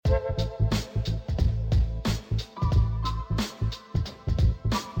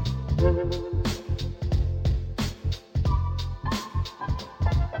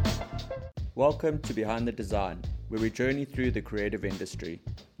Welcome to Behind the Design, where we journey through the creative industry.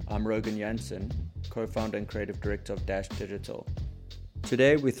 I'm Rogan Jansen, co-founder and creative director of Dash Digital.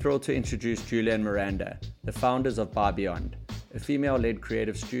 Today, we're thrilled to introduce Julia and Miranda, the founders of By Beyond, a female-led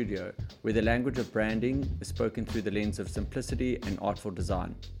creative studio where the language of branding is spoken through the lens of simplicity and artful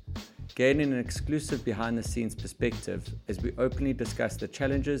design. Gaining an exclusive behind-the-scenes perspective as we openly discuss the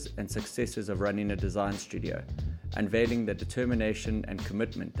challenges and successes of running a design studio, unveiling the determination and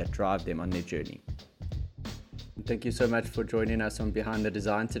commitment that drive them on their journey. Thank you so much for joining us on Behind the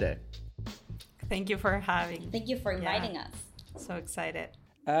Design today. Thank you for having. Thank you for inviting us. So excited.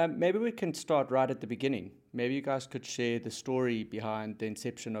 Maybe we can start right at the beginning. Maybe you guys could share the story behind the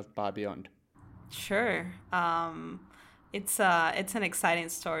inception of By Beyond. Sure. It's an exciting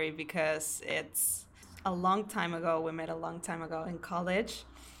story because it's a long time ago. We met a long time ago in college.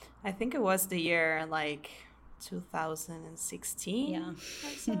 I think it was the year 2016. Yeah. Or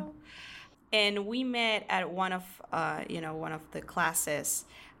so. And we met at one of the classes.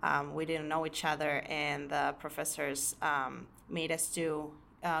 We didn't know each other, and the professors made us do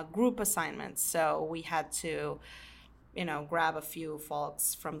group assignments. So we had to, grab a few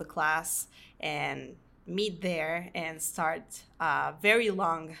folks from the class and meet there and start a very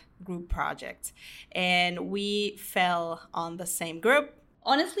long group project. And we fell on the same group.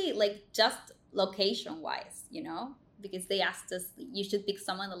 Honestly, just location-wise, because they asked us, you should pick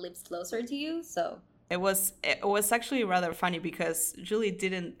someone that lives closer to you, so... It was actually rather funny because Julie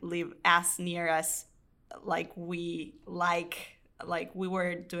didn't live as near us we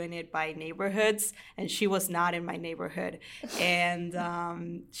were doing it by neighborhoods, and she was not in my neighborhood.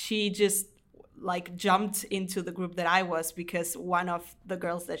 And she just jumped into the group that I was because one of the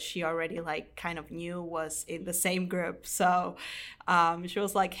girls that she already kind of knew was in the same group. So she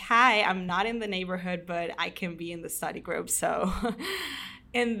was like, hi, I'm not in the neighborhood, but I can be in the study group. So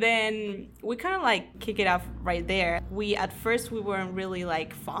and then we kind of kick it off right there. At first we weren't really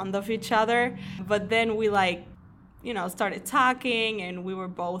fond of each other, but then we started talking, and we were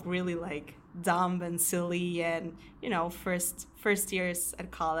both really dumb and silly, and first years at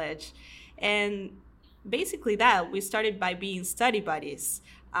college. And basically that we started by being study buddies,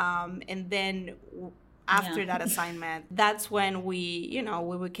 and then after that assignment, that's when we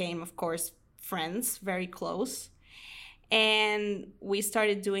became, of course, friends, very close. And we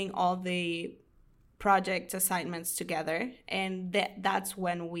started doing all the project assignments together. And that's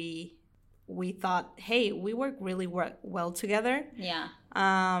when we thought, hey, we work really well together. Yeah.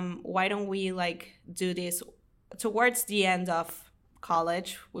 Why don't we do this? Towards the end of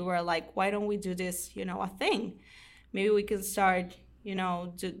college, we were why don't we do this, a thing? Maybe we can start,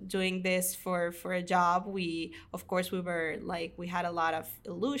 doing this for a job. We were we had a lot of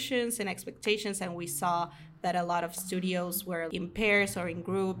illusions and expectations, and we saw that a lot of studios were in pairs or in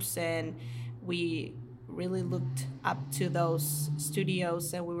groups, and we really looked up to those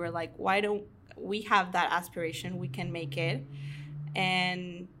studios, and we were why don't we have that aspiration? We can make it.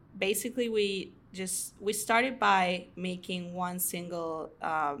 And basically we started by making one single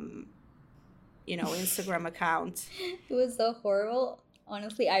Instagram account. It was so horrible.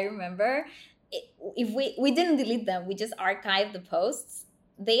 Honestly, I remember if we didn't delete them, we just archived the posts.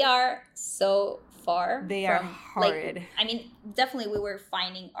 They are so far. They are horrid. Definitely we were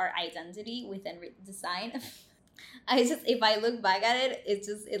finding our identity within design. If I look back at it,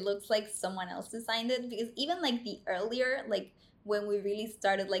 it looks like someone else designed it, because even the earlier, when we really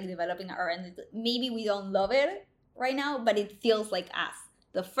started developing our identity, maybe we don't love it right now, but it feels like us.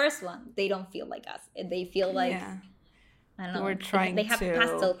 The first one, they don't feel like us. They feel I don't know. We're trying they have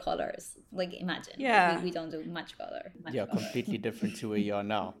pastel colors. Imagine. Yeah. We don't do much color. Completely different to where you are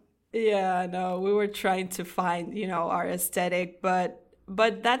now. Yeah, no, we were trying to find, our aesthetic, but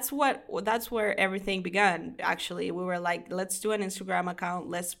that's where everything began. Actually, we were let's do an Instagram account.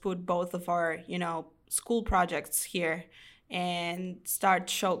 Let's put both of our, school projects here and start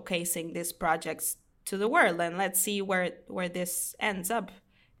showcasing these projects to the world, and let's see where this ends up.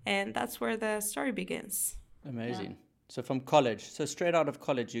 And that's where the story begins. Amazing. Yeah. So from college, straight out of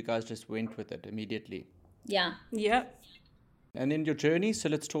college, you guys just went with it immediately. Yeah. Yep. And then your journey, so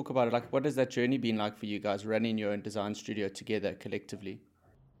let's talk about it. What has that journey been like for you guys, running your own design studio together collectively?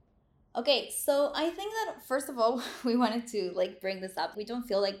 Okay, so I think that first of all, we wanted to bring this up. We don't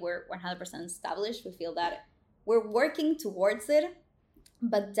feel like we're 100% established. We feel that we're working towards it,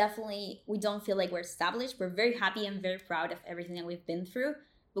 but definitely we don't feel like we're established. We're very happy and very proud of everything that we've been through,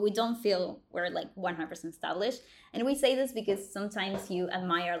 but we don't feel we're 100% established. And we say this because sometimes you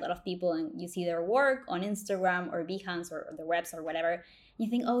admire a lot of people and you see their work on Instagram or Behance or their webs or whatever. You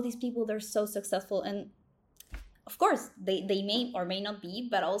think, oh, these people, they're so successful. And of course, they may or may not be,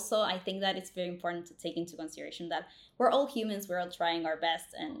 but also I think that it's very important to take into consideration that we're all humans, we're all trying our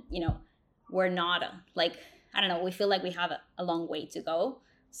best, and, we're not like, I don't know, we feel like we have a long way to go.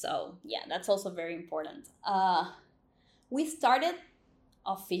 So yeah, that's also very important. We started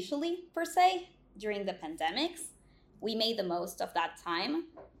officially, per se, during the pandemics. We made the most of that time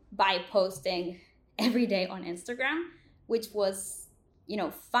by posting every day on Instagram, which was,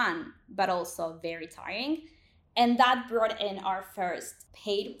 fun, but also very tiring. And that brought in our first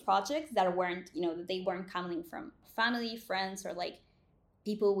paid projects that weren't, they weren't coming from family, friends, or like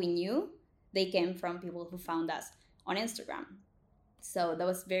people we knew. They came from people who found us on Instagram. So that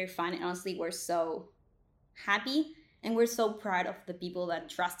was very fun. And honestly, we're so happy and we're so proud of the people that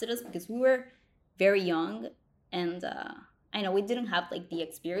trusted us, because we were very young, and I know we didn't have like the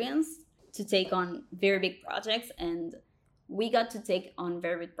experience to take on very big projects, and we got to take on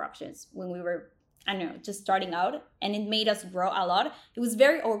very big projects when we were, I don't know, just starting out, and it made us grow a lot. It was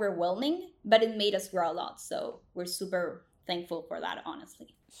very overwhelming, but it made us grow a lot. So we're super thankful for that,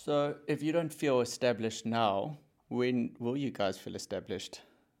 honestly. So if you don't feel established now, when will you guys feel established?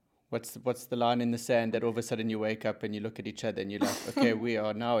 What's the line in the sand that all of a sudden you wake up and you look at each other and you're like, okay, we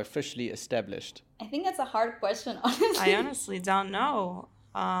are now officially established? I think that's a hard question, honestly. I honestly don't know.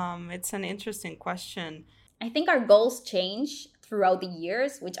 It's an interesting question. I think our goals change throughout the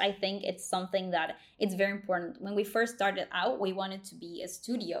years, which I think it's something that it's very important. When we first started out, we wanted to be a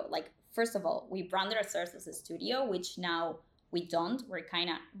studio. Like, first of all, we branded ourselves as a studio, which now we don't. We're kind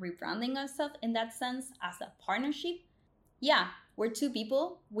of rebranding ourselves in that sense as a partnership. Yeah, we're two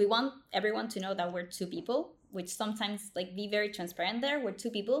people. We want everyone to know that we're two people, which sometimes like be very transparent there. We're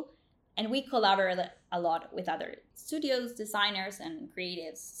two people, and we collaborate a lot with other studios, designers, and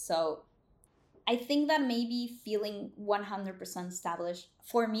creatives. So I think that maybe feeling 100% established,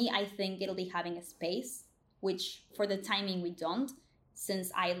 for me, I think it'll be having a space, which for the timing we don't,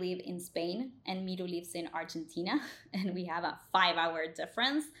 since I live in Spain and Miro lives in Argentina, and we have a 5-hour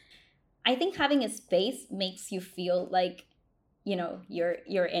difference. I think having a space makes you feel like,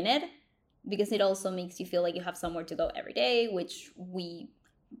 you're in it, because it also makes you feel like you have somewhere to go every day, which we,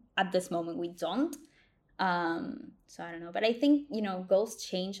 at this moment, we don't. So I don't know, but I think, goals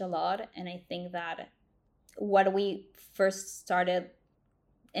change a lot. And I think that what we first started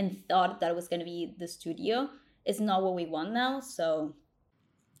and thought that was going to be the studio is not what we want now. So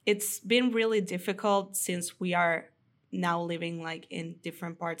it's been really difficult since we are now living like in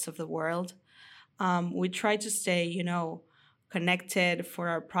different parts of the world. We try to stay, connected for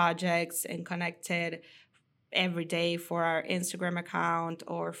our projects and connected every day for our Instagram account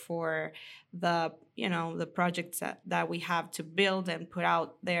or for the projects that we have to build and put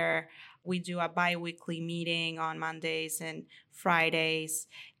out there. We do a bi-weekly meeting on Mondays and Fridays,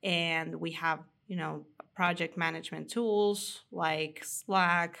 and we have project management tools like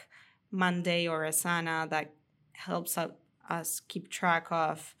Slack, Monday, or Asana that helps us keep track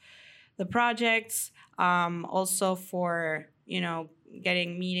of the projects. Also for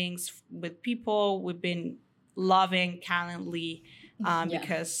getting meetings with people, we've been loving Calendly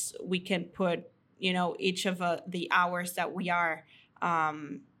because we can put each of the hours that we are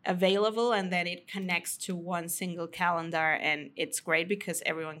available, and then it connects to one single calendar, and it's great because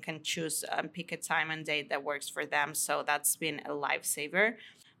everyone can choose and pick a time and date that works for them. So that's been a lifesaver.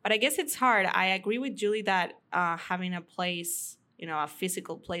 But I guess it's hard. I agree with Julie that having a place, a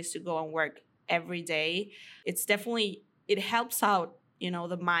physical place to go and work every day, it helps out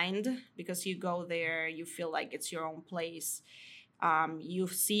the mind, because you go there, you feel like it's your own place. You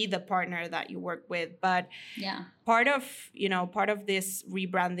see the partner that you work with, but yeah, part of this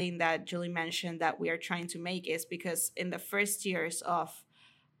rebranding that Julie mentioned that we are trying to make is because in the first years of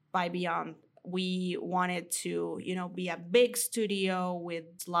By Beyond, we wanted to be a big studio with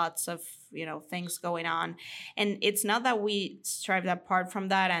lots of things going on, and it's not that we strive apart from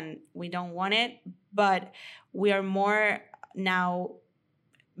that and we don't want it, but we are more now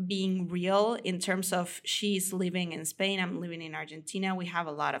being real in terms of she's living in Spain, I'm living in Argentina. We have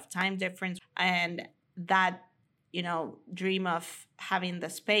a lot of time difference, and that dream of having the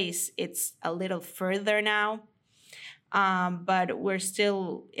space, it's a little further now, but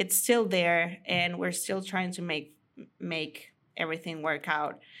it's still there, and we're still trying to make everything work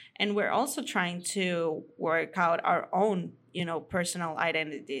out. And we're also trying to work out our own personal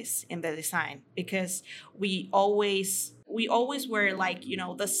identities in the design, because we always were like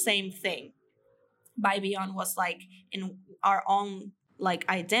the same thing. By Beyond was like in our own like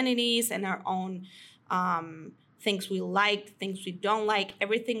identities and our own things we liked, things we don't like.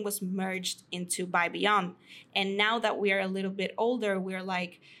 Everything was merged into By Beyond. And now that we are a little bit older, we're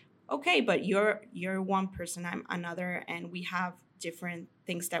like, okay, but you're one person, I'm another, and we have different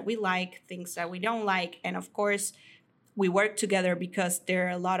things that we like, things that we don't like. And of course, we work together because there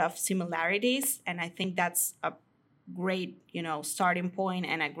are a lot of similarities. And I think that's a great, starting point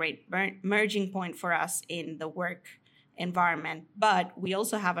and a great merging point for us in the work environment. But we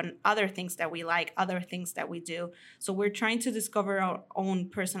also have other things that we like, other things that we do. So we're trying to discover our own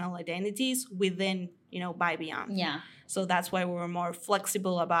personal identities within, by Beyond. Yeah. So that's why we're more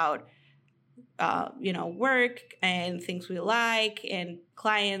flexible about, work and things we like and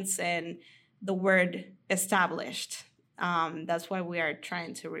clients and the word established. That's why we are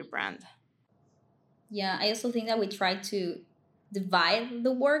trying to rebrand. Yeah, I also think that we try to divide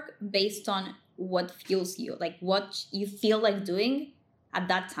the work based on what fuels you, like what you feel like doing at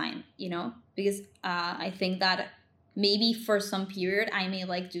that time, because I think that maybe for some period I may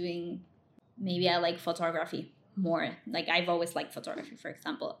like doing, maybe I like photography more. Like I've always liked photography, for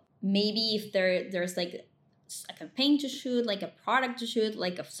example. Maybe if there's like a campaign to shoot, like a product to shoot,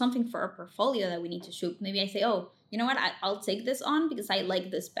 like something for our portfolio that we need to shoot, maybe I say, oh, you know what, I'll take this on because I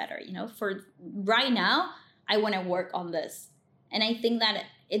like this better. For right now, I want to work on this. And I think that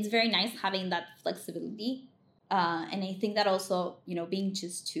it's very nice having that flexibility. And I think that also, being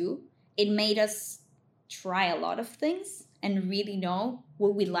just two, it made us try a lot of things and really know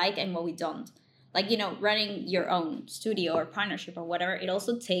what we like and what we don't. Like, running your own studio or partnership or whatever, it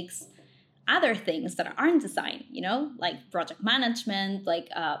also takes other things that aren't design, like project management, like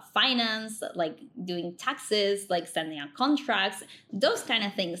finance, like doing taxes, like sending out contracts, those kind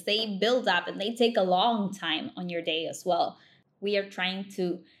of things. They build up and they take a long time on your day as well. We are trying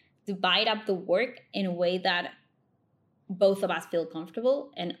to divide up the work in a way that both of us feel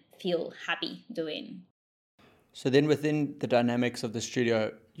comfortable and feel happy doing. So then within the dynamics of the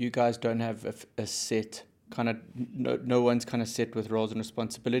studio, you guys don't have a set kind of, no one's kind of set with roles and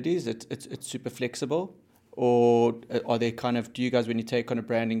responsibilities. It's super flexible? Or are they kind of, do you guys, when you take on a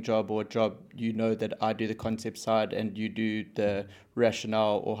branding job or a job, that I do the concept side and you do the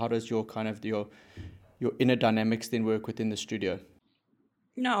rationale, or how does your kind of your inner dynamics then work within the studio?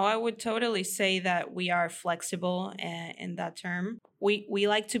 No, I would totally say that we are flexible in that term. We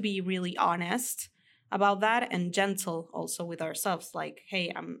like to be really honest about that and gentle also with ourselves. Like,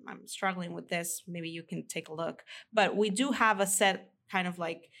 hey, I'm struggling with this. Maybe you can take a look. But we do have a set kind of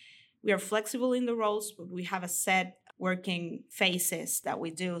like, we are flexible in the roles, but we have a set working phases that we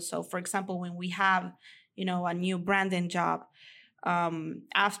do. So for example, when we have, a new branding job,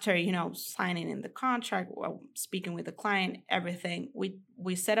 after signing in the contract, speaking with the client, everything,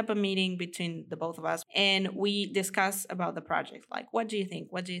 we set up a meeting between the both of us and we discuss about the project. Like, what do you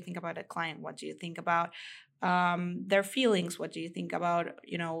think about a client? What do you think about their feelings? What do you think about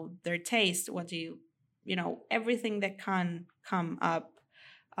their taste? What do you everything that can come up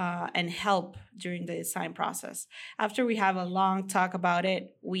and help during the design process. After we have a long talk about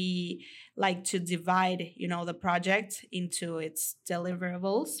it, we like to divide, the project into its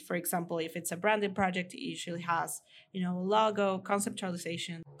deliverables. For example, if it's a branded project, it usually has, logo,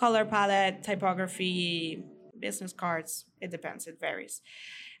 conceptualization, color palette, typography, business cards. It depends. It varies.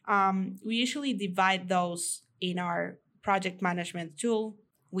 We usually divide those in our project management tool.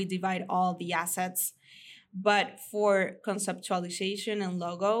 We divide all the assets. But for conceptualization and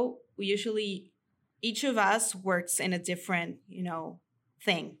logo, each of us works in a different,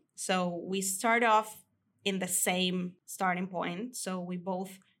 thing. So we start off in the same starting point. So we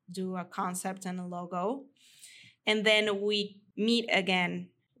both do a concept and a logo. And then we meet again.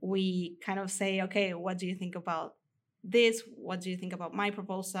 We kind of say, okay, what do you think about this? What do you think about my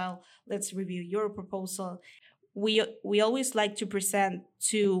proposal? Let's review your proposal. We always like to present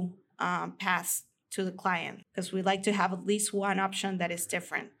two paths to the client because we like to have at least one option that is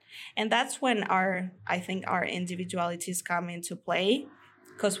different. And that's when I think our individualities come into play,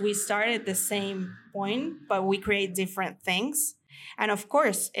 because we start at the same point, but we create different things. And of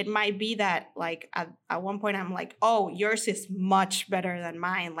course, it might be that like at one point I'm like, oh, yours is much better than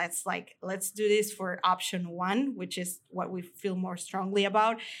mine. Let's do this for option 1, which is what we feel more strongly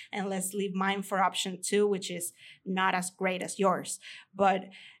about. And let's leave mine for option 2, which is not as great as yours. But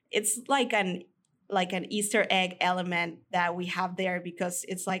it's like an Easter egg element that we have there, because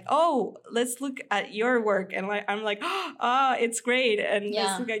it's like, oh, let's look at your work. And I'm like, oh, it's great. And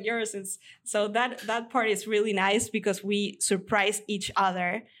let's look at yours. So that part is really nice because we surprise each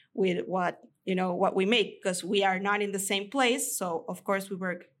other with what we make, because we are not in the same place. So of course we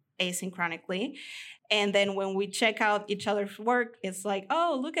work asynchronically. And then when we check out each other's work, it's like,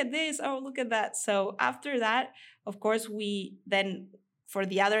 oh, look at this. Oh, look at that. So after that, of course, we then, for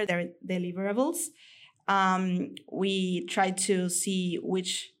the other deliverables, we try to see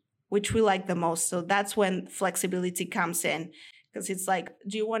which which we like the most. So that's when flexibility comes in, because it's like,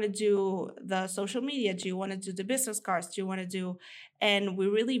 do you want to do the social media? Do you want to do the business cards? Do you want to do, and we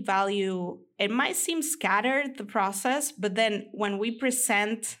really value, it might seem scattered, the process, but then when we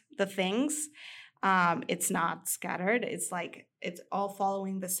present the things, it's not scattered. It's like, it's all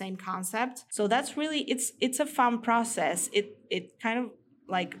following the same concept. So that's really, it's a fun process. It kind of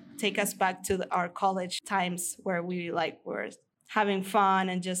like take us back to our college times where we like were having fun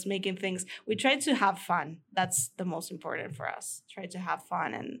and just making things. We try to have fun. That's the most important for us. Try to have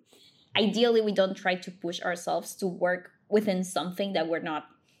fun. And ideally, we don't try to push ourselves to work within something that we're not,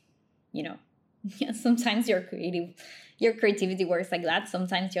 you know. Sometimes your creativity works like that.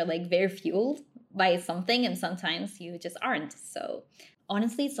 Sometimes you're like very fueled by something, and sometimes you just aren't. So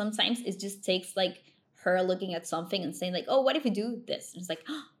honestly, sometimes it just takes like her looking at something and saying like, oh, what if we do this? And it's like,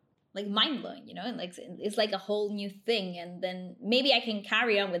 oh, like mind blowing, and like it's like a whole new thing. And then maybe I can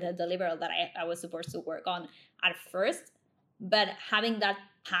carry on with a deliverable that I was supposed to work on at first, but having that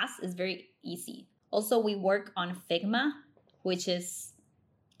pass is very easy. Also, we work on Figma, which is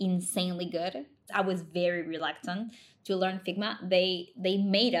insanely good. I was very reluctant to learn Figma. They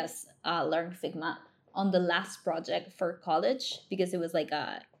made us learn Figma on the last project for college because it was like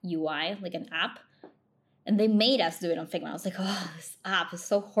a UI, like an app. And they made us do it on Figma. I was like, oh, this app is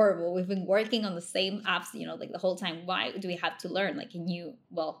so horrible. We've been working on the same apps, like the whole time. Why do we have to learn like a new,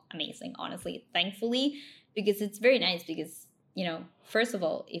 amazing, honestly, thankfully, because it's very nice because, first of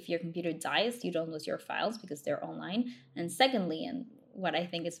all, if your computer dies, you don't lose your files because they're online. And secondly, and what I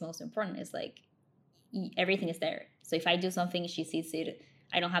think is most important is like everything is there. So if I do something, she sees it.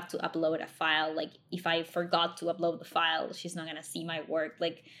 I don't have to upload a file. Like if I forgot to upload the file, she's not gonna see my work.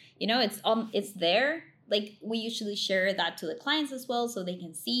 Like, it's there. Like we usually share that to the clients as well, so they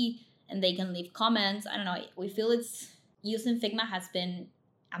can see and they can leave comments. I don't know. We feel using Figma has been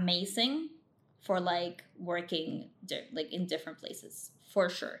amazing for like working like in different places for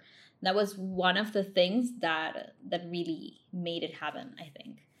sure. That was one of the things that really made it happen, I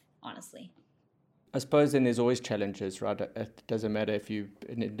think, honestly. I suppose then there's always challenges, right? It doesn't matter if you're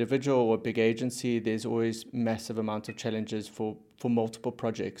an individual or a big agency, there's always massive amounts of challenges for multiple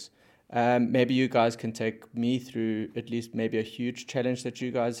projects. Maybe you guys can take me through at least maybe a huge challenge that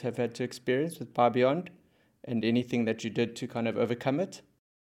you guys have had to experience with Bar Beyond and anything that you did to kind of overcome it.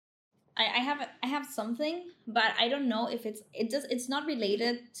 I have something, but I don't know if it's not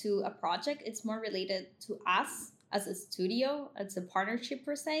related to a project. It's more related to us as a studio. It's a partnership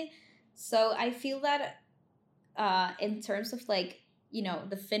per se. So I feel that in terms of like,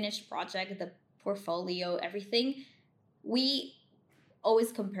 the finished project, the portfolio, everything, we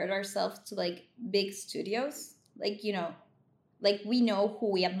always compared ourselves to like big studios. Like, like we know who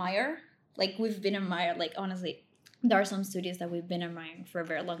we admire. Like we've been admired, like honestly, there are some studios that we've been admiring for a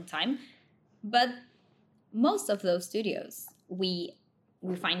very long time. But most of those studios, we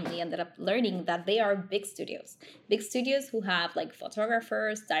finally ended up learning that they are big studios who have like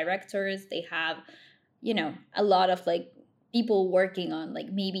photographers, directors. They have, a lot of like people working on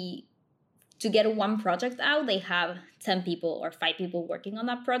like maybe to get one project out, they have 10 people or 5 people working on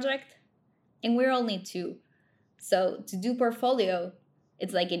that project. And we're only 2. So to do portfolio,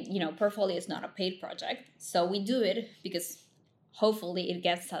 it's like, portfolio is not a paid project. So we do it because hopefully it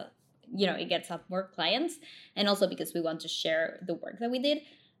gets up more clients, and also because we want to share the work that we did.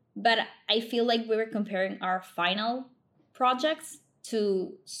 But I feel like we were comparing our final projects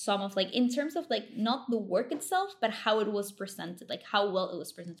to some of like, in terms of like, not the work itself, but how it was presented, like how well it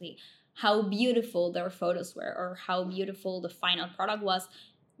was presented, how beautiful their photos were, or how beautiful the final product was.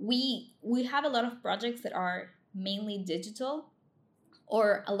 We have a lot of projects that are mainly digital,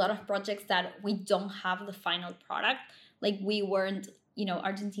 or a lot of projects that we don't have the final product. Like we weren't,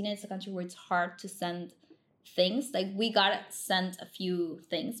 Argentina is a country where it's hard to send things. Like we got sent a few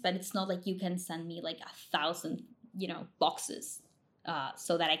things, but it's not like you can send me like 1,000, boxes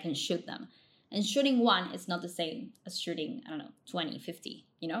so that I can shoot them. And shooting one is not the same as shooting, 20, 50,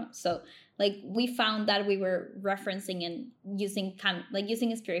 So like we found that we were referencing and using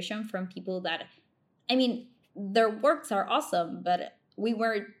inspiration from people that, their works are awesome, but we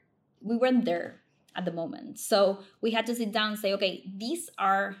weren't there at the moment. So we had to sit down and say, okay, these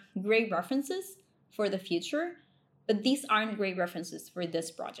are great references for the future, but these aren't great references for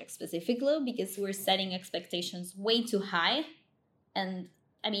this project specifically because we're setting expectations way too high. And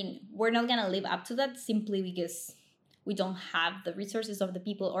we're not going to live up to that simply because we don't have the resources of the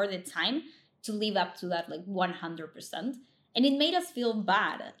people or the time to live up to that like 100%. And it made us feel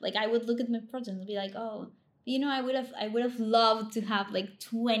bad. Like I would look at my project and be like, oh, I would have loved to have like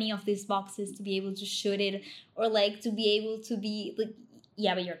 20 of these boxes to be able to shoot it, or like to be able to be like,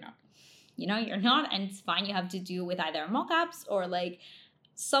 yeah, but you're not. you're not, and it's fine. You have to do with either mock-ups or like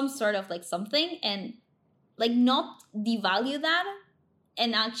some sort of like something, and like not devalue that,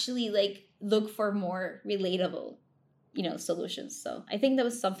 and actually like look for more relatable, solutions. So I think that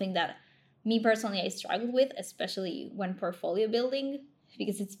was something that me personally I struggled with, especially when portfolio building,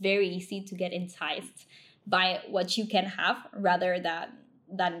 because it's very easy to get enticed by what you can have rather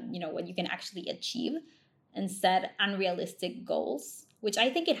than what you can actually achieve, and set unrealistic goals, which I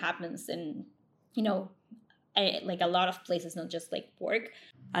think it happens in like a lot of places, not just like work.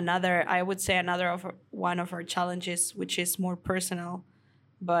 I would say another one of our challenges, which is more personal,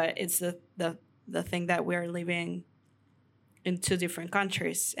 but it's the thing that we're living in two different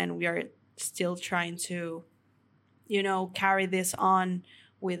countries, and we are still trying to carry this on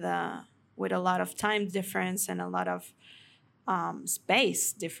with a lot of time difference and a lot of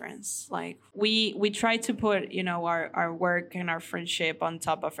space difference. Like we try to put our work and our friendship on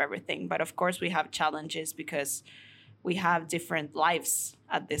top of everything, but of course we have challenges because we have different lives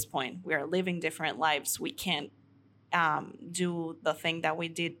at this point. We are living different lives. We can't do the thing that we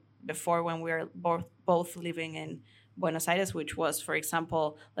did before when we were both living in Buenos Aires, which was, for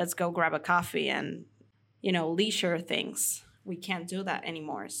example, let's go grab a coffee and leisure things. We can't do that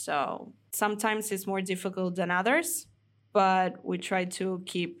anymore. So sometimes it's more difficult than others, but we try to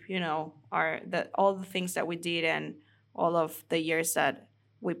keep all the things that we did and all of the years that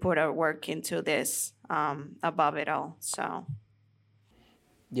we put our work into this above it all. So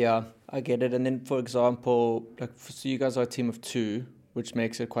Yeah, I get it. And then, for example, so you guys are a team of two, which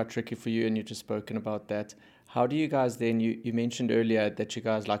makes it quite tricky for you, and you've just spoken about that. How do you guys then, you mentioned earlier that you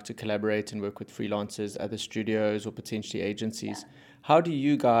guys like to collaborate and work with freelancers, other studios or potentially agencies. Yeah. How do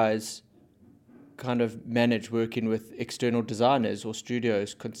you guys kind of manage working with external designers or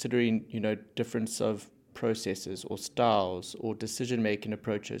studios, considering, difference of processes or styles or decision-making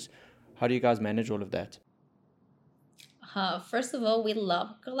approaches? How do you guys manage all of that? First of all, we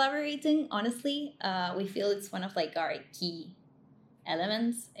love collaborating, honestly. We feel it's one of like our key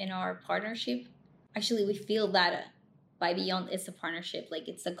elements in our partnership. Actually, we feel that by Beyond it's a partnership, like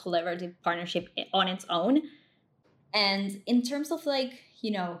it's a collaborative partnership on its own. And in terms of like,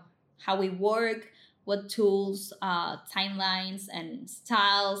 how we work, what tools, timelines and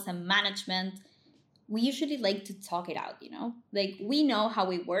styles and management, we usually like to talk it out, like we know how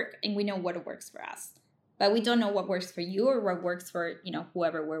we work and we know what works for us, but we don't know what works for you or what works for,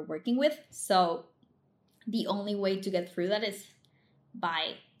 whoever we're working with. So the only way to get through that is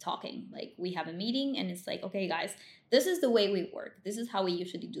by talking. Like we have a meeting and it's like, okay, guys, this is the way we work. This is how we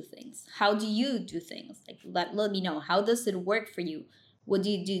usually do things. How do you do things? Like let me know. How does it work for you? What do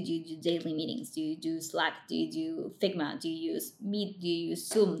you do? Do you do daily meetings? Do you do Slack? Do you do Figma? Do you use Meet? Do you use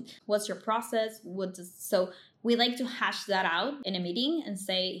Zoom? What's your process? So we like to hash that out in a meeting and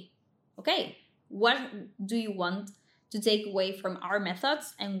say, okay, what do you want to take away from our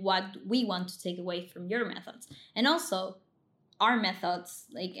methods and what we want to take away from your methods? And also our methods,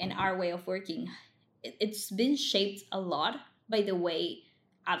 like, and our way of working, it's been shaped a lot by the way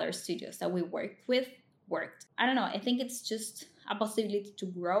other studios that we worked with worked. I don't know. I think it's just a possibility to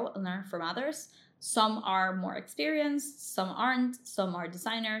grow and learn from others. Some are more experienced, some aren't, some are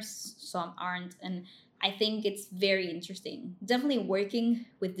designers, some aren't. And I think it's very interesting. Definitely working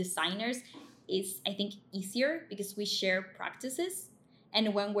with designers is, I think, easier because we share practices.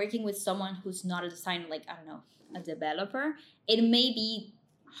 And when working with someone who's not a designer, like, I don't know, a developer, it may be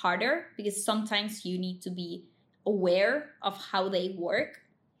harder because sometimes you need to be aware of how they work.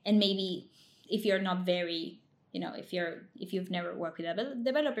 And maybe if you're not very, if you've never worked with a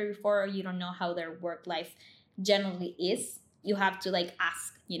developer before, or you don't know how their work life generally is, you have to like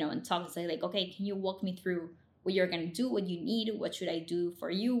ask, and talk and say like, okay, can you walk me through what you're going to do, what you need, what should I do for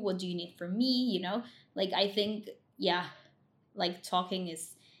you, what do you need from me, like I think, yeah, like talking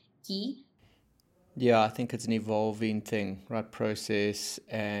is key. Yeah, I think it's an evolving thing, right? Process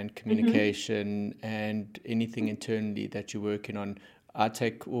and communication and anything internally that you're working on.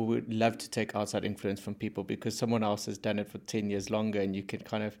 Would love to take outside influence from people because someone else has done it for 10 years longer, and you can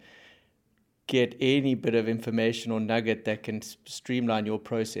kind of get any bit of information or nugget that can streamline your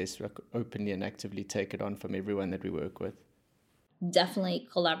process, like openly and actively take it on from everyone that we work with. Definitely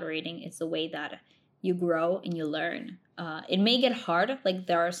collaborating is the way that you grow and you learn. It may get hard, like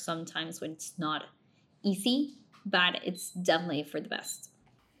there are some times when it's not easy, but it's definitely for the best.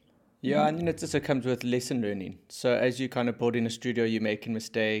 Yeah, and it also comes with lesson learning. So as you kind of build in a studio, you're making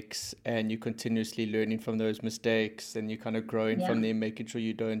mistakes and you're continuously learning from those mistakes, and you're kind of growing from them, making sure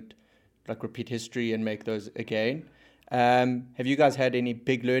you don't like repeat history and make those again. Have you guys had any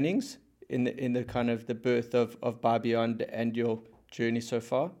big learnings in the kind of the birth of By Beyond and your journey so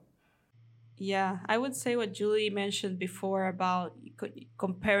far? Yeah, I would say what Julie mentioned before about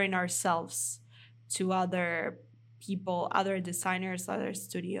comparing ourselves to other people, other designers, other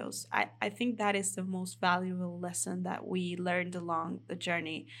studios. I think that is the most valuable lesson that we learned along the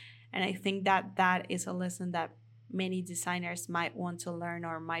journey. And I think that that is a lesson that many designers might want to learn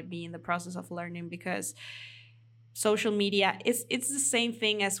or might be in the process of learning, because social media, it's the same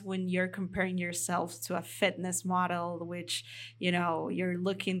thing as when you're comparing yourself to a fitness model, which, you know, you're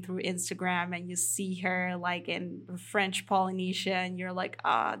looking through Instagram and you see her like in French Polynesia and you're like,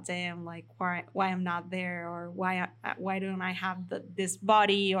 ah, oh, damn, like why I'm not there, or why don't I have this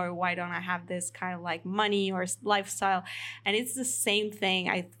body, or why don't I have this kind of like money or lifestyle. And it's the same thing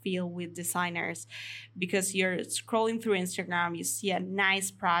I feel with designers, because you're scrolling through Instagram, you see a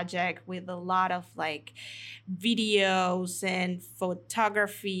nice project with a lot of like videos and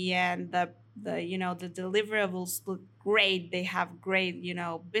photography, and the you know, the deliverables look great, they have great, you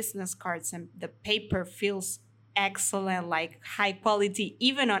know, business cards, and the paper feels excellent, like high quality.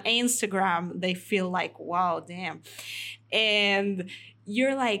 Even on Instagram they feel like, wow, damn. And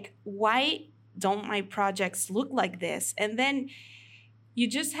you're like, why don't my projects look like this? And then you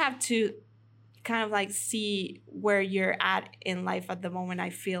just have to kind of like see where you're at in life at the moment,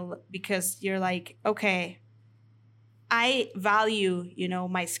 I feel, because you're like, okay, I value, you know,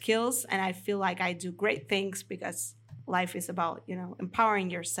 my skills, and I feel like I do great things, because life is about, you know, empowering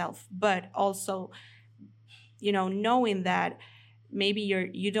yourself, but also, you know, knowing that maybe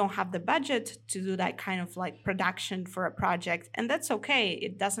you don't have the budget to do that kind of like production for a project, and that's okay.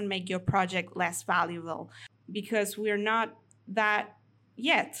 It doesn't make your project less valuable, because we're not that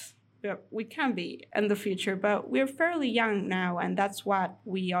yet. But we can be in the future, but we're fairly young now, and that's what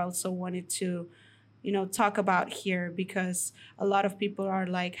we also wanted to, you know, talk about here, because a lot of people are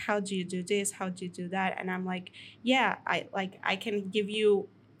like, how do you do this, how do you do that? And I'm like, yeah, I can give you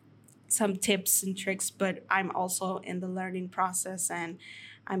some tips and tricks, but I'm also in the learning process, and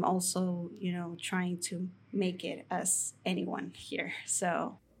I'm also, you know, trying to make it as anyone here.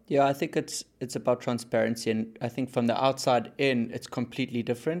 So Yeah, I think it's about transparency, and I think from the outside in, it's completely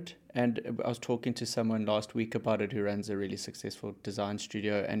different. And I was talking to someone last week about it who runs a really successful design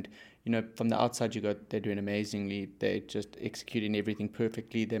studio, and you know, from the outside you go, they're doing amazingly, they're just executing everything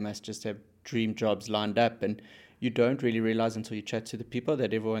perfectly, they must just have dream jobs lined up, and you don't really realize until you chat to the people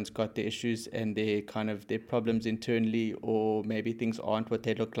that everyone's got their issues and their kind of their problems internally, or maybe things aren't what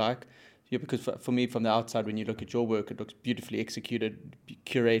they look like. Yeah, because for me, from the outside, when you look at your work, it looks beautifully executed,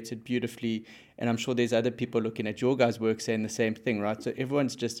 curated beautifully. And I'm sure there's other people looking at your guys' work saying the same thing, right? So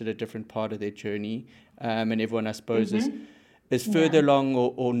everyone's just at a different part of their journey. And everyone, I suppose, is further along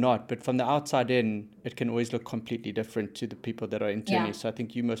or not. But from the outside in, it can always look completely different to the people that are internally. Yeah. So I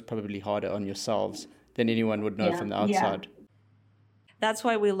think you're most probably harder on yourselves than anyone would know from the outside. Yeah. That's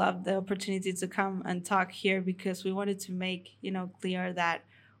why we love the opportunity to come and talk here, because we wanted to make, you know, clear that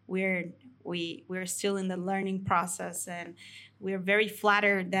we're still in the learning process, and we're very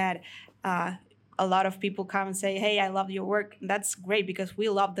flattered that a lot of people come and say, hey, I love your work. And that's great, because we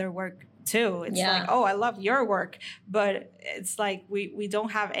love their work too. It's like, oh, I love your work, but it's like we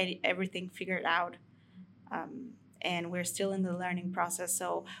don't have everything figured out, and we're still in the learning process.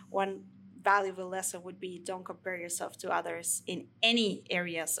 So one valuable lesson would be, don't compare yourself to others in any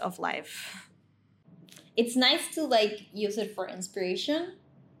areas of life. It's nice to like use it for inspiration,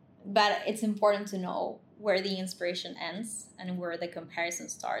 but it's important to know where the inspiration ends and where the comparison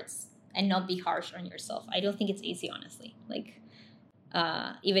starts, and not be harsh on yourself. I don't think it's easy, honestly. Like,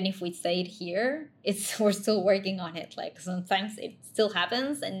 even if we say it here, we're still working on it. Like, sometimes it still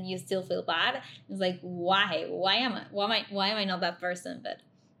happens and you still feel bad. It's like, why am I not that person? But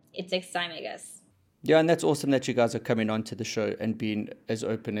it takes time, I guess. Yeah, and that's awesome that you guys are coming on to the show and being as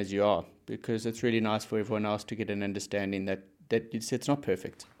open as you are, because it's really nice for everyone else to get an understanding that it's not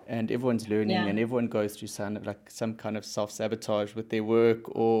perfect, and everyone's learning, and everyone goes through some kind of self-sabotage with their work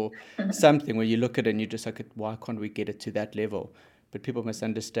or something where you look at it and you're just like, why can't we get it to that level? But people must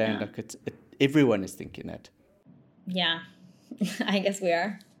understand, everyone is thinking that. Yeah, I guess we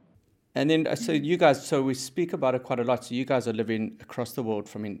are. And then, so you guys, so we speak about it quite a lot. So you guys are living across the world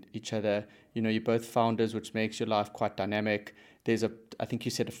from each other. You know, you're both founders, which makes your life quite dynamic. There's I think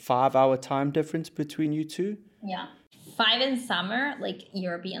you said a 5-hour time difference between you two. Yeah. 5 in summer, like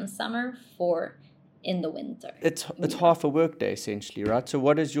European summer, 4 in the winter. It's half a work day, essentially, right? So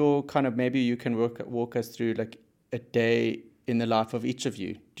what is your kind of, maybe you can walk us through like a day in the life of each of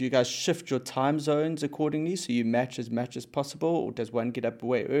you. Do you guys shift your time zones accordingly so you match as much as possible, or does one get up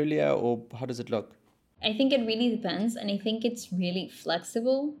way earlier, or how does it look? I think it really depends, and I think it's really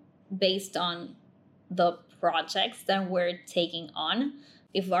flexible based on the projects that we're taking on.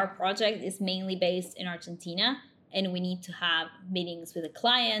 If our project is mainly based in Argentina and we need to have meetings with a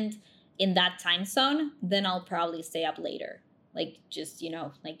client in that time zone, then I'll probably stay up later. Like just,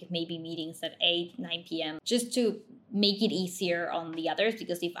 like maybe meetings at 8, 9 p.m. just to make it easier on the others,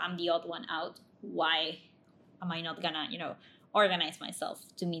 because if I'm the odd one out, why am I not gonna, organize myself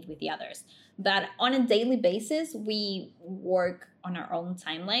to meet with the others? But on a daily basis, we work on our own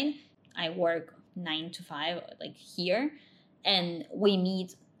timeline. I work 9 to 5, like here, and we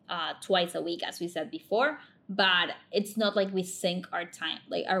meet twice a week, as we said before. But it's not like we sync our time,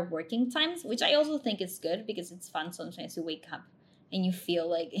 like our working times, which I also think is good, because it's fun sometimes to wake up and you feel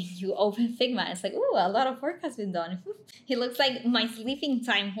like you open Figma. It's like, oh, a lot of work has been done. It looks like my sleeping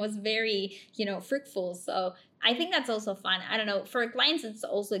time was very, fruitful. So I think that's also fun. I don't know. For clients, it's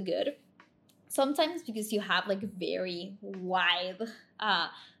also good sometimes, because you have like a very wide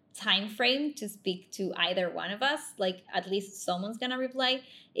time frame to speak to either one of us. Like at least someone's gonna reply.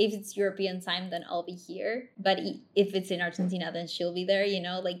 If it's European time, then I'll be here, but if it's in Argentina, then she'll be there.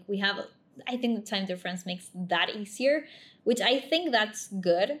 Like we have, I think the time difference makes that easier, which I think that's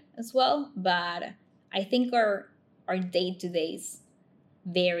good as well. But I think our day-to-days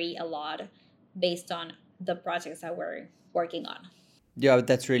vary a lot based on the projects that we're working on. Yeah,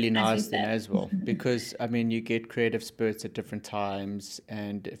 that's really nice then as well, because you get creative spurts at different times,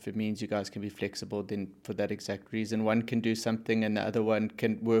 and if it means you guys can be flexible, then for that exact reason, one can do something and the other one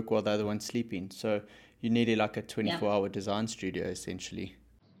can work while the other one's sleeping. So you're nearly like a 24-hour design studio, essentially.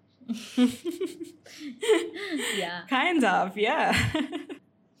 Yeah. Kind of, yeah.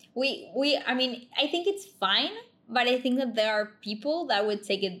 I think it's fine, but I think that there are people that would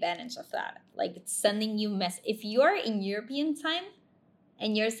take advantage of that. Like sending you if you're in European time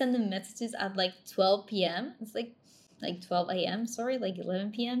and you're sending messages at like 12 p.m., it's like 12 a.m., sorry, like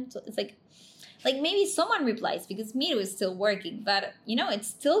 11 p.m. So it's like maybe someone replies because Miro is still working, but it's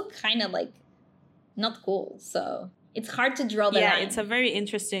still kind of like not cool. So it's hard to draw the line. Yeah, it's a very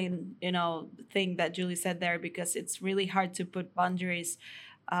interesting, thing that Julie said there, because it's really hard to put boundaries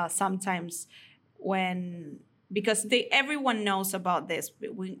sometimes because everyone knows about this.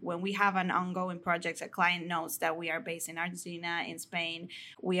 When we have an ongoing project, a client knows that we are based in Argentina, in Spain.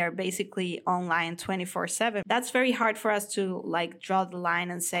 We are basically online 24/7. That's very hard for us to like draw the line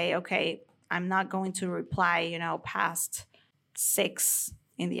and say, okay, I'm not going to reply, past 6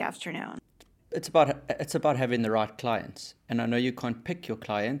 in the afternoon. It's about having the right clients. And I know you can't pick your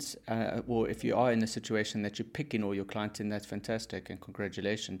clients, or if you are in the situation that you're picking all your clients, then that's fantastic and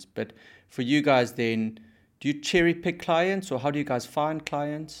congratulations. But for you guys then, do you cherry pick clients, or how do you guys find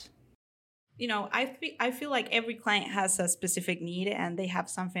clients? I feel like every client has a specific need and they have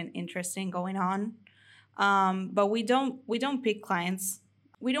something interesting going on. But we don't pick clients.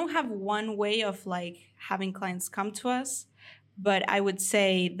 We don't have one way of like having clients come to us. But I would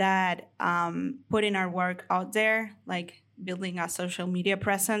say that putting our work out there, like building a social media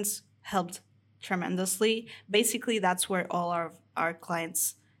presence, helped tremendously. Basically, that's where all our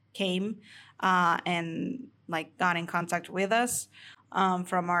clients came and like got in contact with us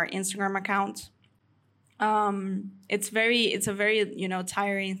from our Instagram account. It's a very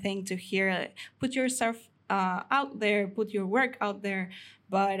tiring thing to hear. Put yourself out there, put your work out there.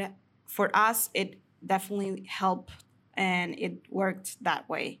 But for us, it definitely helped. And it worked that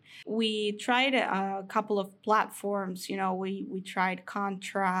way. We tried a couple of platforms. We tried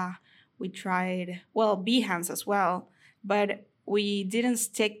Contra, we tried, Behance as well, but we didn't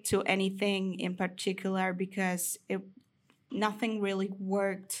stick to anything in particular because nothing really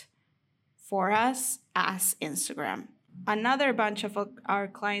worked for us as Instagram. Another bunch of our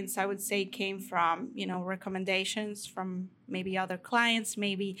clients, I would say, came from, recommendations from maybe other clients,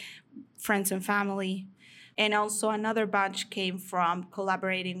 maybe friends and family. And also another bunch came from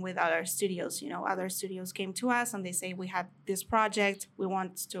collaborating with other studios. Other studios came to us and they say, we have this project. We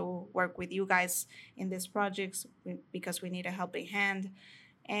want to work with you guys in this project because we need a helping hand.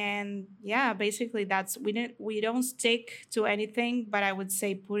 And yeah, basically we don't stick to anything, but I would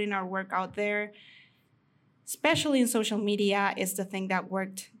say putting our work out there, especially in social media, is the thing that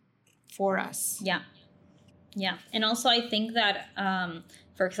worked for us. Yeah. Yeah. And also I think that,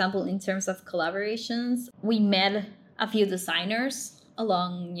 for example, in terms of collaborations, we met a few designers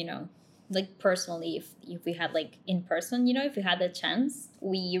along, like personally, if we had like in person, if we had the chance,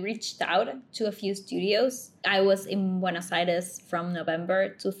 we reached out to a few studios. I was in Buenos Aires from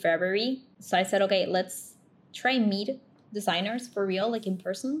November to February. So I said, okay, let's try meet designers for real, like in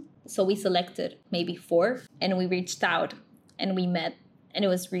person. So we selected maybe 4 and we reached out and we met and it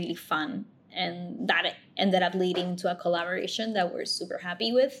was really fun. And that ended up leading to a collaboration that we're super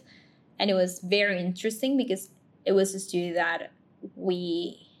happy with. And it was very interesting because it was a studio that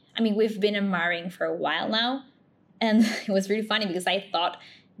we've been admiring for a while now. And it was really funny because I thought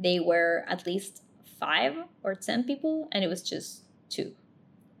they were at least 5 or 10 people, and it was just 2.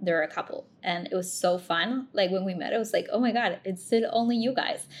 There were a couple, and it was so fun. Like when we met, it was like, oh my God, it's still only you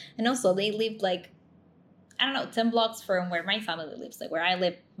guys. And also they lived like, I don't know, 10 blocks from where my family lives, like where I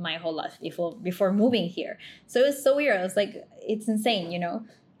lived my whole life before moving here. So it was so weird. I was like, it's insane,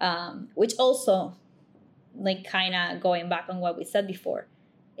 which also, like, kind of going back on what we said before,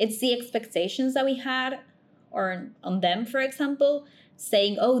 it's the expectations that we had or on them, for example,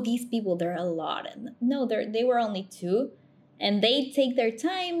 saying, oh, these people, they're a lot. And no, they were only 2. And they take their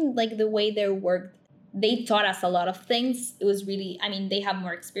time, like the way they work. They taught us a lot of things. It was really, they have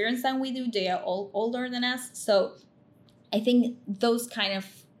more experience than we do. They are all older than us. So I think those kind of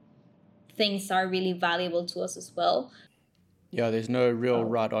things are really valuable to us as well. Yeah, there's no real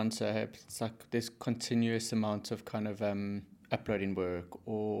right answer. It's like there's continuous amounts of kind of uploading work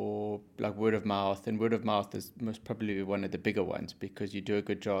or like word of mouth. And word of mouth is most probably one of the bigger ones because you do a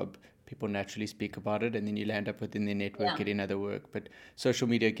good job. People naturally speak about it and then you land up within their network getting other work. But social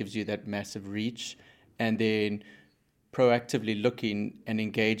media gives you that massive reach, and then proactively looking and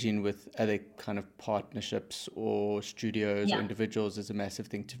engaging with other kind of partnerships or studios or individuals is a massive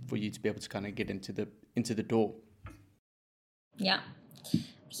thing for you to be able to kind of get into the door. Yeah.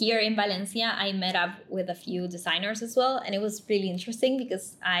 Here in Valencia, I met up with a few designers as well, and it was really interesting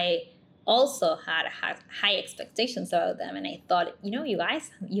because I also had high expectations about them, and I thought, you guys,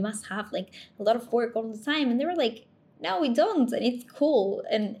 you must have like a lot of work all the time, and they were like, no, we don't, and it's cool.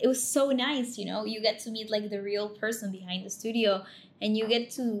 And it was so nice, you get to meet like the real person behind the studio, and you get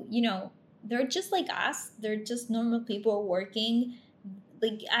to, they're just like us, they're just normal people working.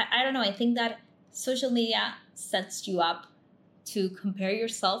 Like, I don't know, I think that social media sets you up to compare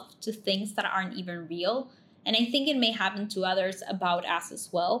yourself to things that aren't even real. And I think it may happen to others about us as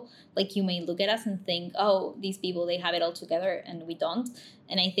well. Like you may look at us and think, oh, these people, they have it all together and we don't.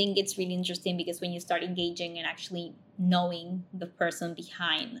 And I think it's really interesting because when you start engaging and actually knowing the person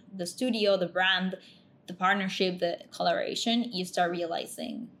behind the studio, the brand, the partnership, the collaboration, you start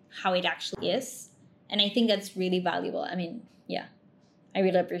realizing how it actually is. And I think that's really valuable. I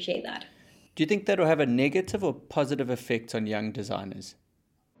really appreciate that. Do you think that will have a negative or positive effect on young designers?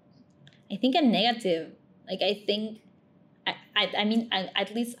 I think a negative. Like, I think,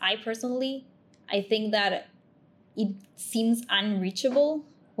 at least I personally, I think that it seems unreachable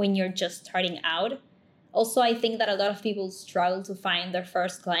when you're just starting out. Also, I think that a lot of people struggle to find their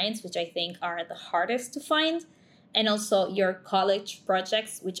first clients, which I think are the hardest to find. And also your college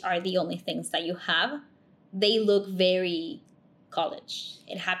projects, which are the only things that you have, they look very college.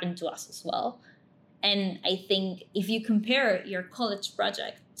 It happened to us as well. And I think if you compare your college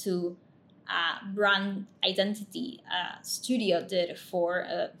project to brand identity studio did for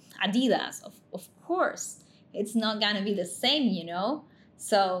Adidas, of course, it's not going to be the same,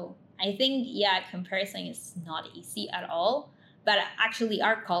 So I think, comparison is not easy at all. But actually,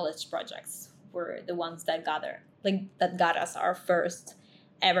 our college projects were the ones that got us our first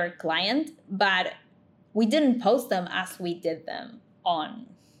ever client. But we didn't post them as we did them on,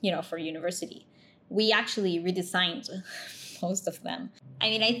 for university. We actually redesigned most of them.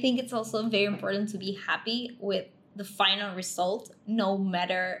 I think it's also very important to be happy with the final result, no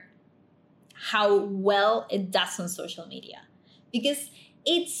matter how well it does on social media. Because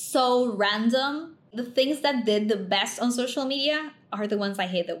it's so random. The things that did the best on social media are the ones I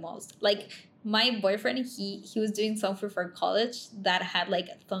hate the most. Like my boyfriend, he was doing something for college that had like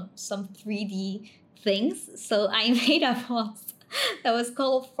some 3D things. So I made a post that was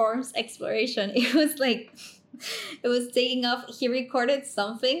called Forms Exploration. It was like... It was taking off. He recorded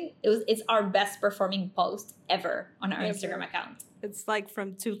something. It's our best performing post ever on our Instagram account. It's like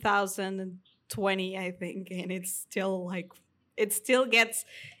from 2020, I think, and it's still like it still gets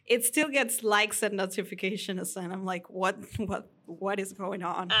likes and notifications, and I'm like, what is going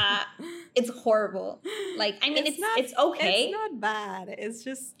on? It's horrible. Like, it's okay. It's not bad.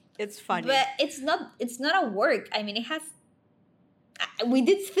 It's funny, but it's not a work. It has. We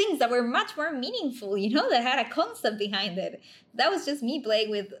did things that were much more meaningful, that had a concept behind it. That was just me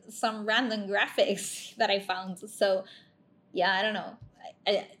playing with some random graphics that I found. So, I don't know.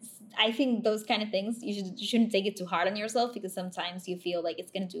 I think those kind of things, you shouldn't take it too hard on yourself because sometimes you feel like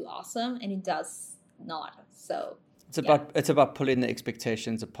it's going to do awesome and it does not. So it's about pulling the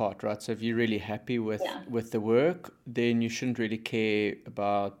expectations apart, right? So if you're really happy with the work, then you shouldn't really care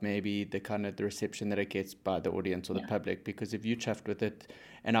about maybe the kind of the reception that it gets by the audience or the public, because if you chuffed with it,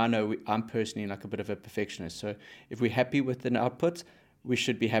 and I know I'm personally like a bit of a perfectionist, so if we're happy with an output, we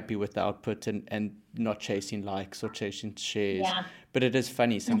should be happy with the output and not chasing likes or chasing shares. Yeah. But it is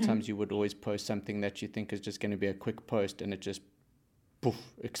funny, sometimes you would always post something that you think is just going to be a quick post and it just poof,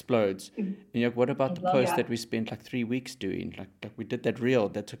 explodes. And you're like, what about the post that we spent like 3 weeks doing? Like we did that reel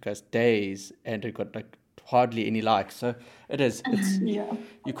that took us days and it got like hardly any likes. So it's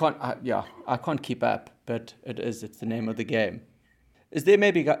you can't I can't keep up, but it's the name of the game. Is there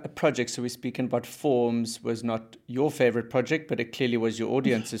maybe a project, so we're speaking about forms was not your favorite project, but it clearly was your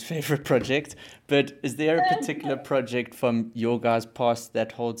audience's favorite project. But is there a particular project from your guys' past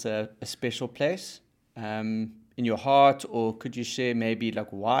that holds a special place in your heart? Or could you share maybe like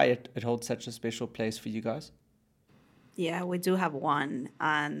why it holds such a special place for you guys? Yeah, we do have one.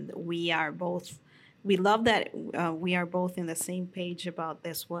 And we love that we are both in the same page about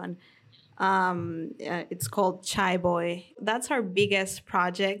this one. It's called Chai Boy. That's our biggest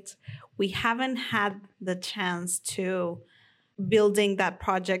project. We haven't had the chance to building that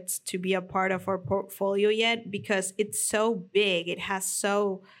project to be a part of our portfolio yet because it's so big. It has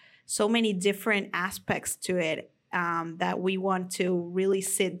so many different aspects to it that we want to really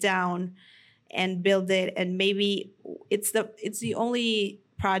sit down and build it. And maybe it's the only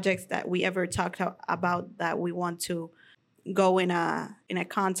project that we ever talked about that we want to go in a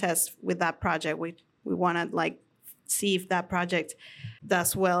contest with that project. We want to like see if that project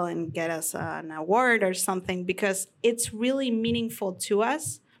does well and get us an award or something because it's really meaningful to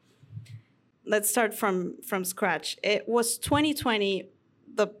us. Let's start from scratch. It was 2020,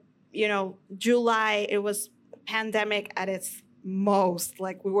 July. It was pandemic at its most.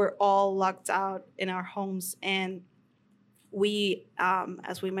 Like we were all locked out in our homes, and we,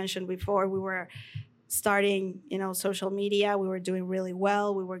 as we mentioned before, we were starting, social media. We were doing really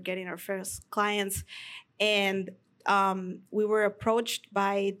well. We were getting our first clients. And we were approached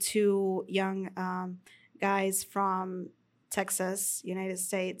by two young guys from Texas, United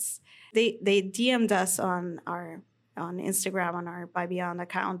States. They DM'd us on Instagram, on our By Beyond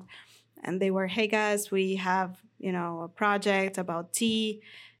account. And they were, hey guys, we have, a project about tea.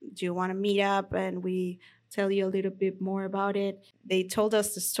 Do you want to meet up? And we tell you a little bit more about it. They told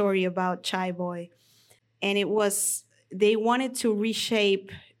us the story about Chai Boy. And they wanted to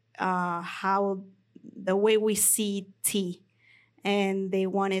reshape how the way we see tea. And they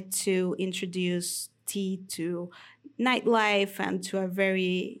wanted to introduce tea to nightlife and to a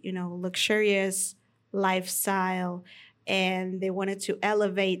very, luxurious lifestyle. And they wanted to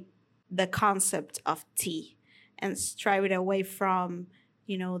elevate the concept of tea and strive it away from,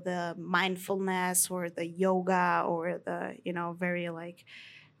 the mindfulness or the yoga or the, very like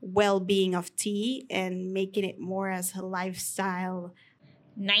well-being of tea and making it more as a lifestyle.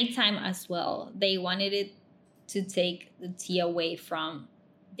 Nighttime as well. They wanted it to take the tea away from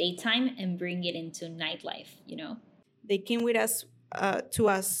daytime and bring it into nightlife, They came with us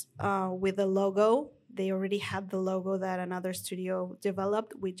with a logo. They already had the logo that another studio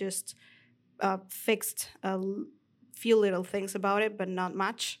developed. We just fixed a few little things about it, but not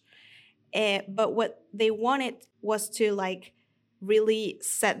much. But what they wanted was to like really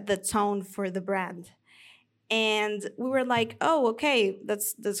set the tone for the brand. And we were like, oh, okay,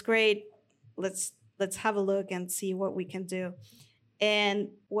 that's great. Let's have a look and see what we can do. And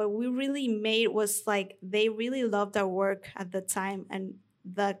what we really made was like, they really loved our work at the time. And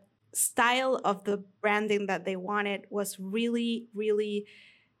the style of the branding that they wanted was really, really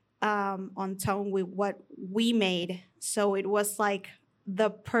on tone with what we made. So it was like the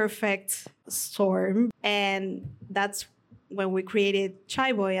perfect storm. And that's when we created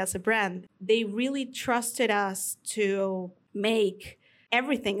Chai Boy as a brand. They really trusted us to make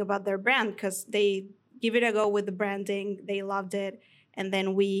everything about their brand because they give it a go with the branding. They loved it. And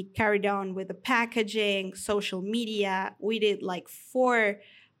then we carried on with the packaging, social media. We did like 4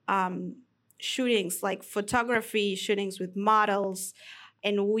 shootings, like photography shootings with models.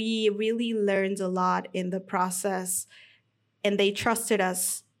 And we really learned a lot in the process. And they trusted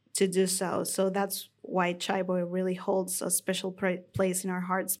us to do so. So that's why Chai Boy really holds a special place in our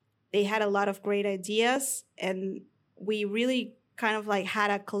hearts. They had a lot of great ideas, and we really kind of like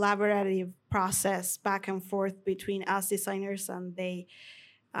had a collaborative process back and forth between us designers and they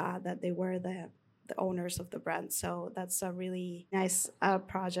were the owners of the brand. So that's a really nice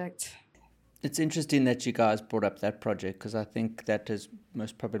project. It's interesting that you guys brought up that project because I think that is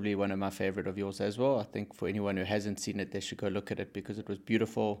most probably one of my favorite of yours as well. I think for anyone who hasn't seen it, they should go look at it because it was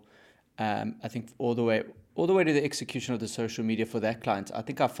beautiful. I think all the way to the execution of the social media for that client. I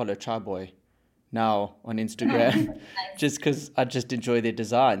think I follow Chai Boy now on Instagram Nice. just because I just enjoy their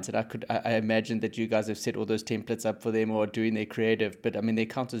designs, and I imagine that you guys have set all those templates up for them or doing their creative. But I mean, their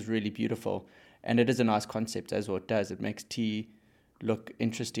account is really beautiful, and it is a nice concept as well. It makes tea look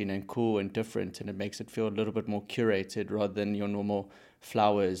interesting and cool and different, and it makes it feel a little bit more curated rather than your normal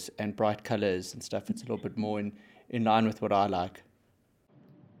flowers and bright colors and stuff. It's a little bit more in line with what I like.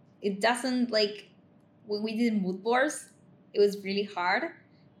 It doesn't, like, when we did mood boards, it was really hard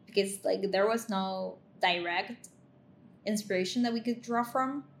because like there was no direct inspiration that we could draw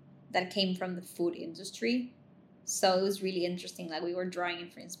from that came from the food industry. So it was really interesting. Like we were drawing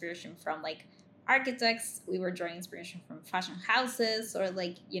inspiration from like architects, we were drawing inspiration from fashion houses, or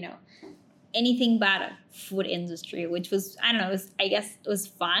like, anything but a food industry, which was, I don't know, I guess it was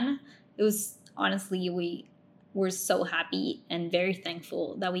fun. It was, honestly, we were so happy and very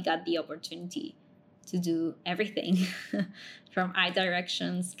thankful that we got the opportunity to do everything from art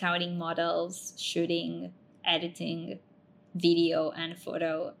direction, scouting models, shooting, editing, video and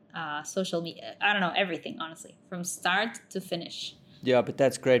photo, social media. I don't know, everything, honestly, from start to finish. Yeah, but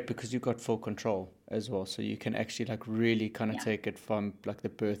that's great because you've got full control as well. So you can actually like really kind of take it from like the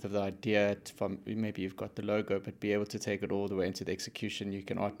birth of the idea from maybe you've got the logo, but be able to take it all the way into the execution. You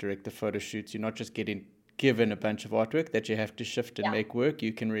can art direct the photo shoots. You're not just getting given a bunch of artwork that you have to shift and make work.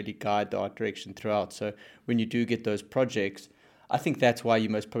 You can really guide the art direction throughout. So when you do get those projects, I think that's why you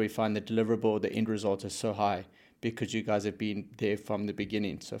most probably find the deliverable, the end result is so high, because you guys have been there from the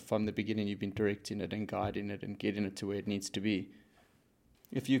beginning. So from the beginning, you've been directing it and guiding it and getting it to where it needs to be.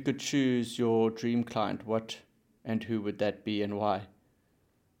 If you could choose your dream client, what and who would that be and why?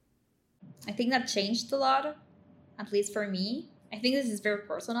 I think that changed a lot, at least for me. I think this is very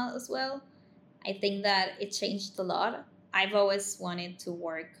personal as well. I think that it changed a lot. I've always wanted to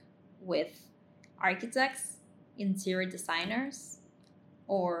work with architects, interior designers,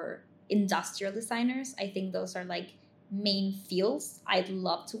 or industrial designers. I think those are like main fields I'd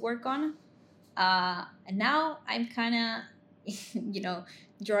love to work on. And now I'm kind of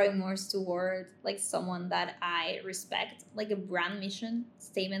drawing more toward like someone that I respect, like a brand mission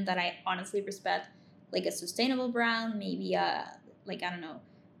statement that I honestly respect, like a sustainable brand, maybe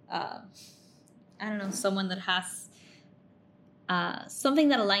someone that has something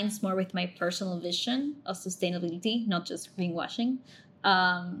that aligns more with my personal vision of sustainability, not just greenwashing.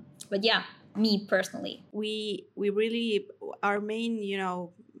 But yeah, me personally, we really, our main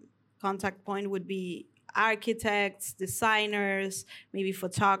contact point would be architects, designers, maybe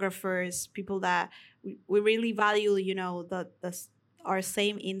photographers, people that we really value, our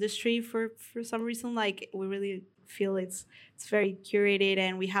same industry for some reason. Like we really feel it's very curated,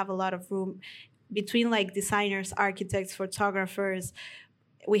 and we have a lot of room between like designers, architects, photographers.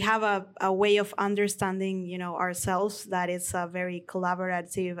 We have a way of understanding, ourselves that is a very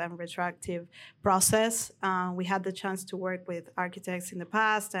collaborative and retroactive process. We had the chance to work with architects in the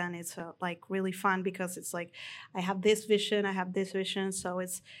past, and it's like really fun because it's like I have this vision, so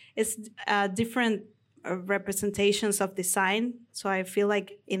it's different representations of design. So I feel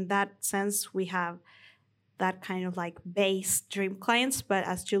like in that sense we have that kind of like base dream clients. But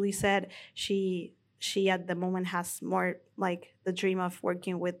as Julie said, she at the moment has more like the dream of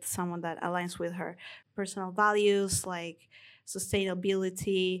working with someone that aligns with her personal values, like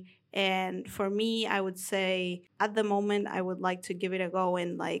sustainability. And for me, I would say at the moment, I would like to give it a go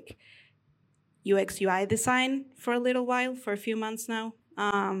in like UX UI design for a little while, for a few months now.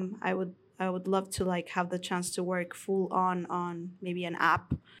 I would love to like have the chance to work full on maybe an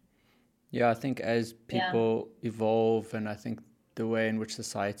app. Yeah, I think as people evolve, and I think the way in which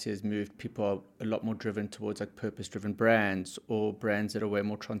society has moved, people are a lot more driven towards like purpose-driven brands, or brands that are way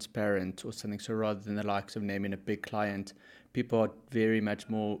more transparent or something. So rather than the likes of naming a big client, people are very much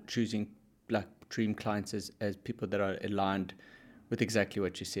more choosing like dream clients as people that are aligned with exactly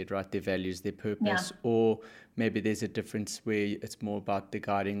what you said, right? Their values, their purpose, or maybe there's a difference where it's more about the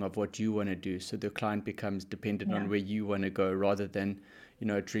guiding of what you want to do. So the client becomes dependent on where you want to go, rather than,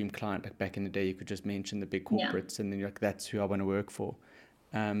 a dream client. Like back in the day, you could just mention the big corporates and then you're like, that's who I want to work for.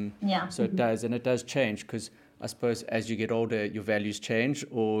 So it does, and it does change, because I suppose as you get older, your values change,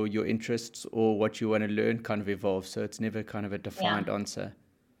 or your interests or what you want to learn kind of evolve. So it's never kind of a defined answer.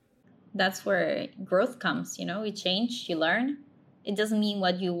 That's where growth comes, you change, you learn. It doesn't mean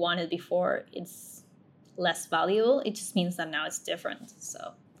what you wanted before it's less valuable. It just means that now it's different.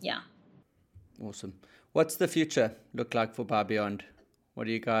 So, yeah. Awesome. What's the future look like for Bar Beyond? What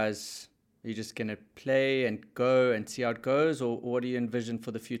are you just going to play and go and see how it goes? Or what do you envision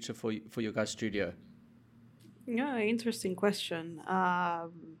for the future for your guys' studio? Yeah, interesting question.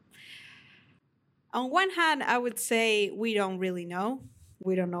 On one hand, I would say we don't really know.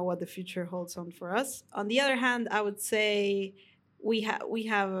 We don't know what the future holds on for us. On the other hand, I would say we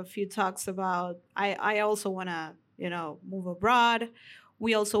have a few talks about, I also want to, move abroad.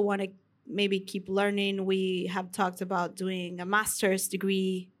 We also want to maybe keep learning. We have talked about doing a master's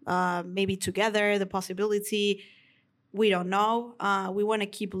degree, maybe together, the possibility. We don't know. We want to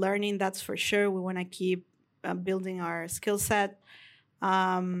keep learning, that's for sure. We want to keep building our skill set.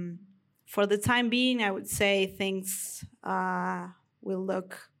 For the time being, I would say things will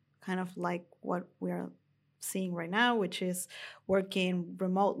look kind of like what we're seeing right now, which is working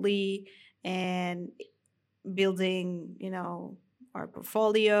remotely and building, our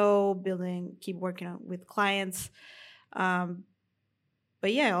portfolio, keep working with clients. But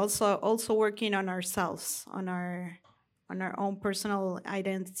yeah, also working on ourselves, on our own personal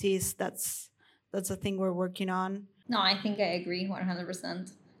identities. That's a thing we're working on. No, I think I agree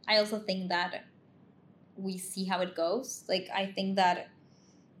 100%. I also think that we see how it goes. Like, I think that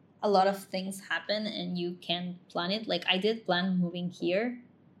a lot of things happen and you can plan it. Like, I did plan moving here,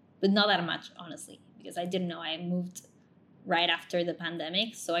 but not that much, honestly, because I didn't know. I moved right after the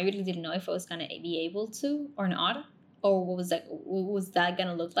pandemic, so I really didn't know if I was going to be able to or not, or what was that going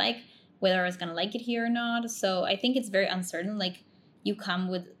to look like, whether I was going to like it here or not. So I think it's very uncertain. Like, you come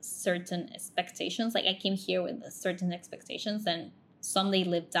with certain expectations. Like, I came here with certain expectations, and some they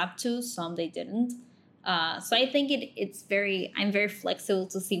lived up to, some they didn't. So I think I'm very flexible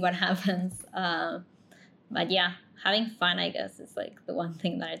to see what happens. But yeah, having fun, I guess, is like the one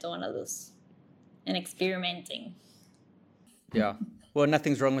thing that I don't want to lose, and experimenting. Yeah. Well,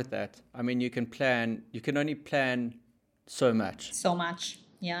 nothing's wrong with that. I mean, you can only plan so much. So much.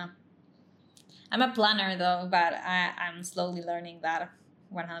 Yeah. I'm a planner though, but I'm slowly learning that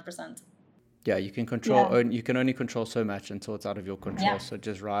 100%. Yeah, you can only control so much until it's out of your control. Yeah. So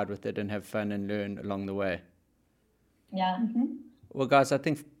just ride with it and have fun and learn along the way. Yeah. Mm-hmm. Well, guys, I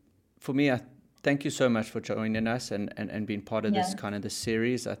think for me, thank you so much for joining us and being part of this kind of this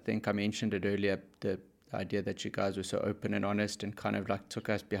series. I think I mentioned it earlier, the idea that you guys were so open and honest and kind of like took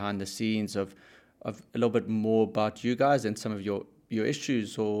us behind the scenes of a little bit more about you guys and some of your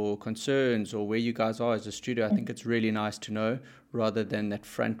issues or concerns or where you guys are as a studio. I think it's really nice to know rather than that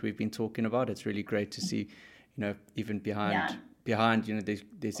front we've been talking about. It's really great to see, even behind,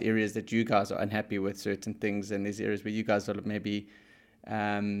 there's areas that you guys are unhappy with certain things, and there's areas where you guys are maybe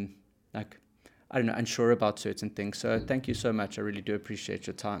unsure about certain things. So thank you so much. I really do appreciate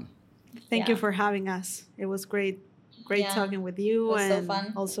your time. Thank you for having us. It was great talking with you, and so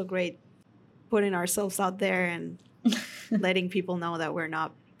fun. Also great putting ourselves out there and letting people know that we're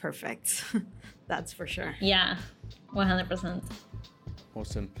not perfect. That's for sure. Yeah, 100%.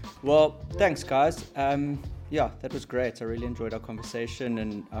 Awesome. Well, thanks, guys. That was great. I really enjoyed our conversation,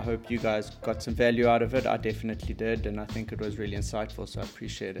 and I hope you guys got some value out of it. I definitely did, and I think it was really insightful, so I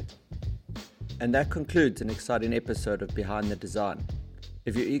appreciate it. And that concludes an exciting episode of Behind the Design.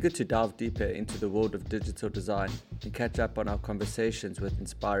 If you're eager to delve deeper into the world of digital design and catch up on our conversations with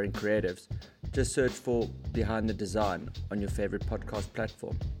inspiring creatives, just search for Behind the Design on your favorite podcast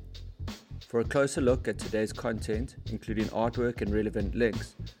platform. For a closer look at today's content, including artwork and relevant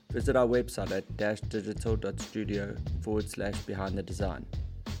links, visit our website at digital.studio/Behind the Design.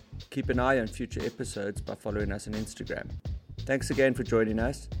 Keep an eye on future episodes by following us on Instagram. Thanks again for joining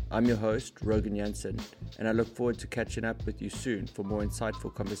us. I'm your host, Rogan Jansen, and I look forward to catching up with you soon for more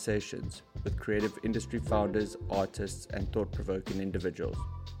insightful conversations with creative industry founders, artists, and thought-provoking individuals.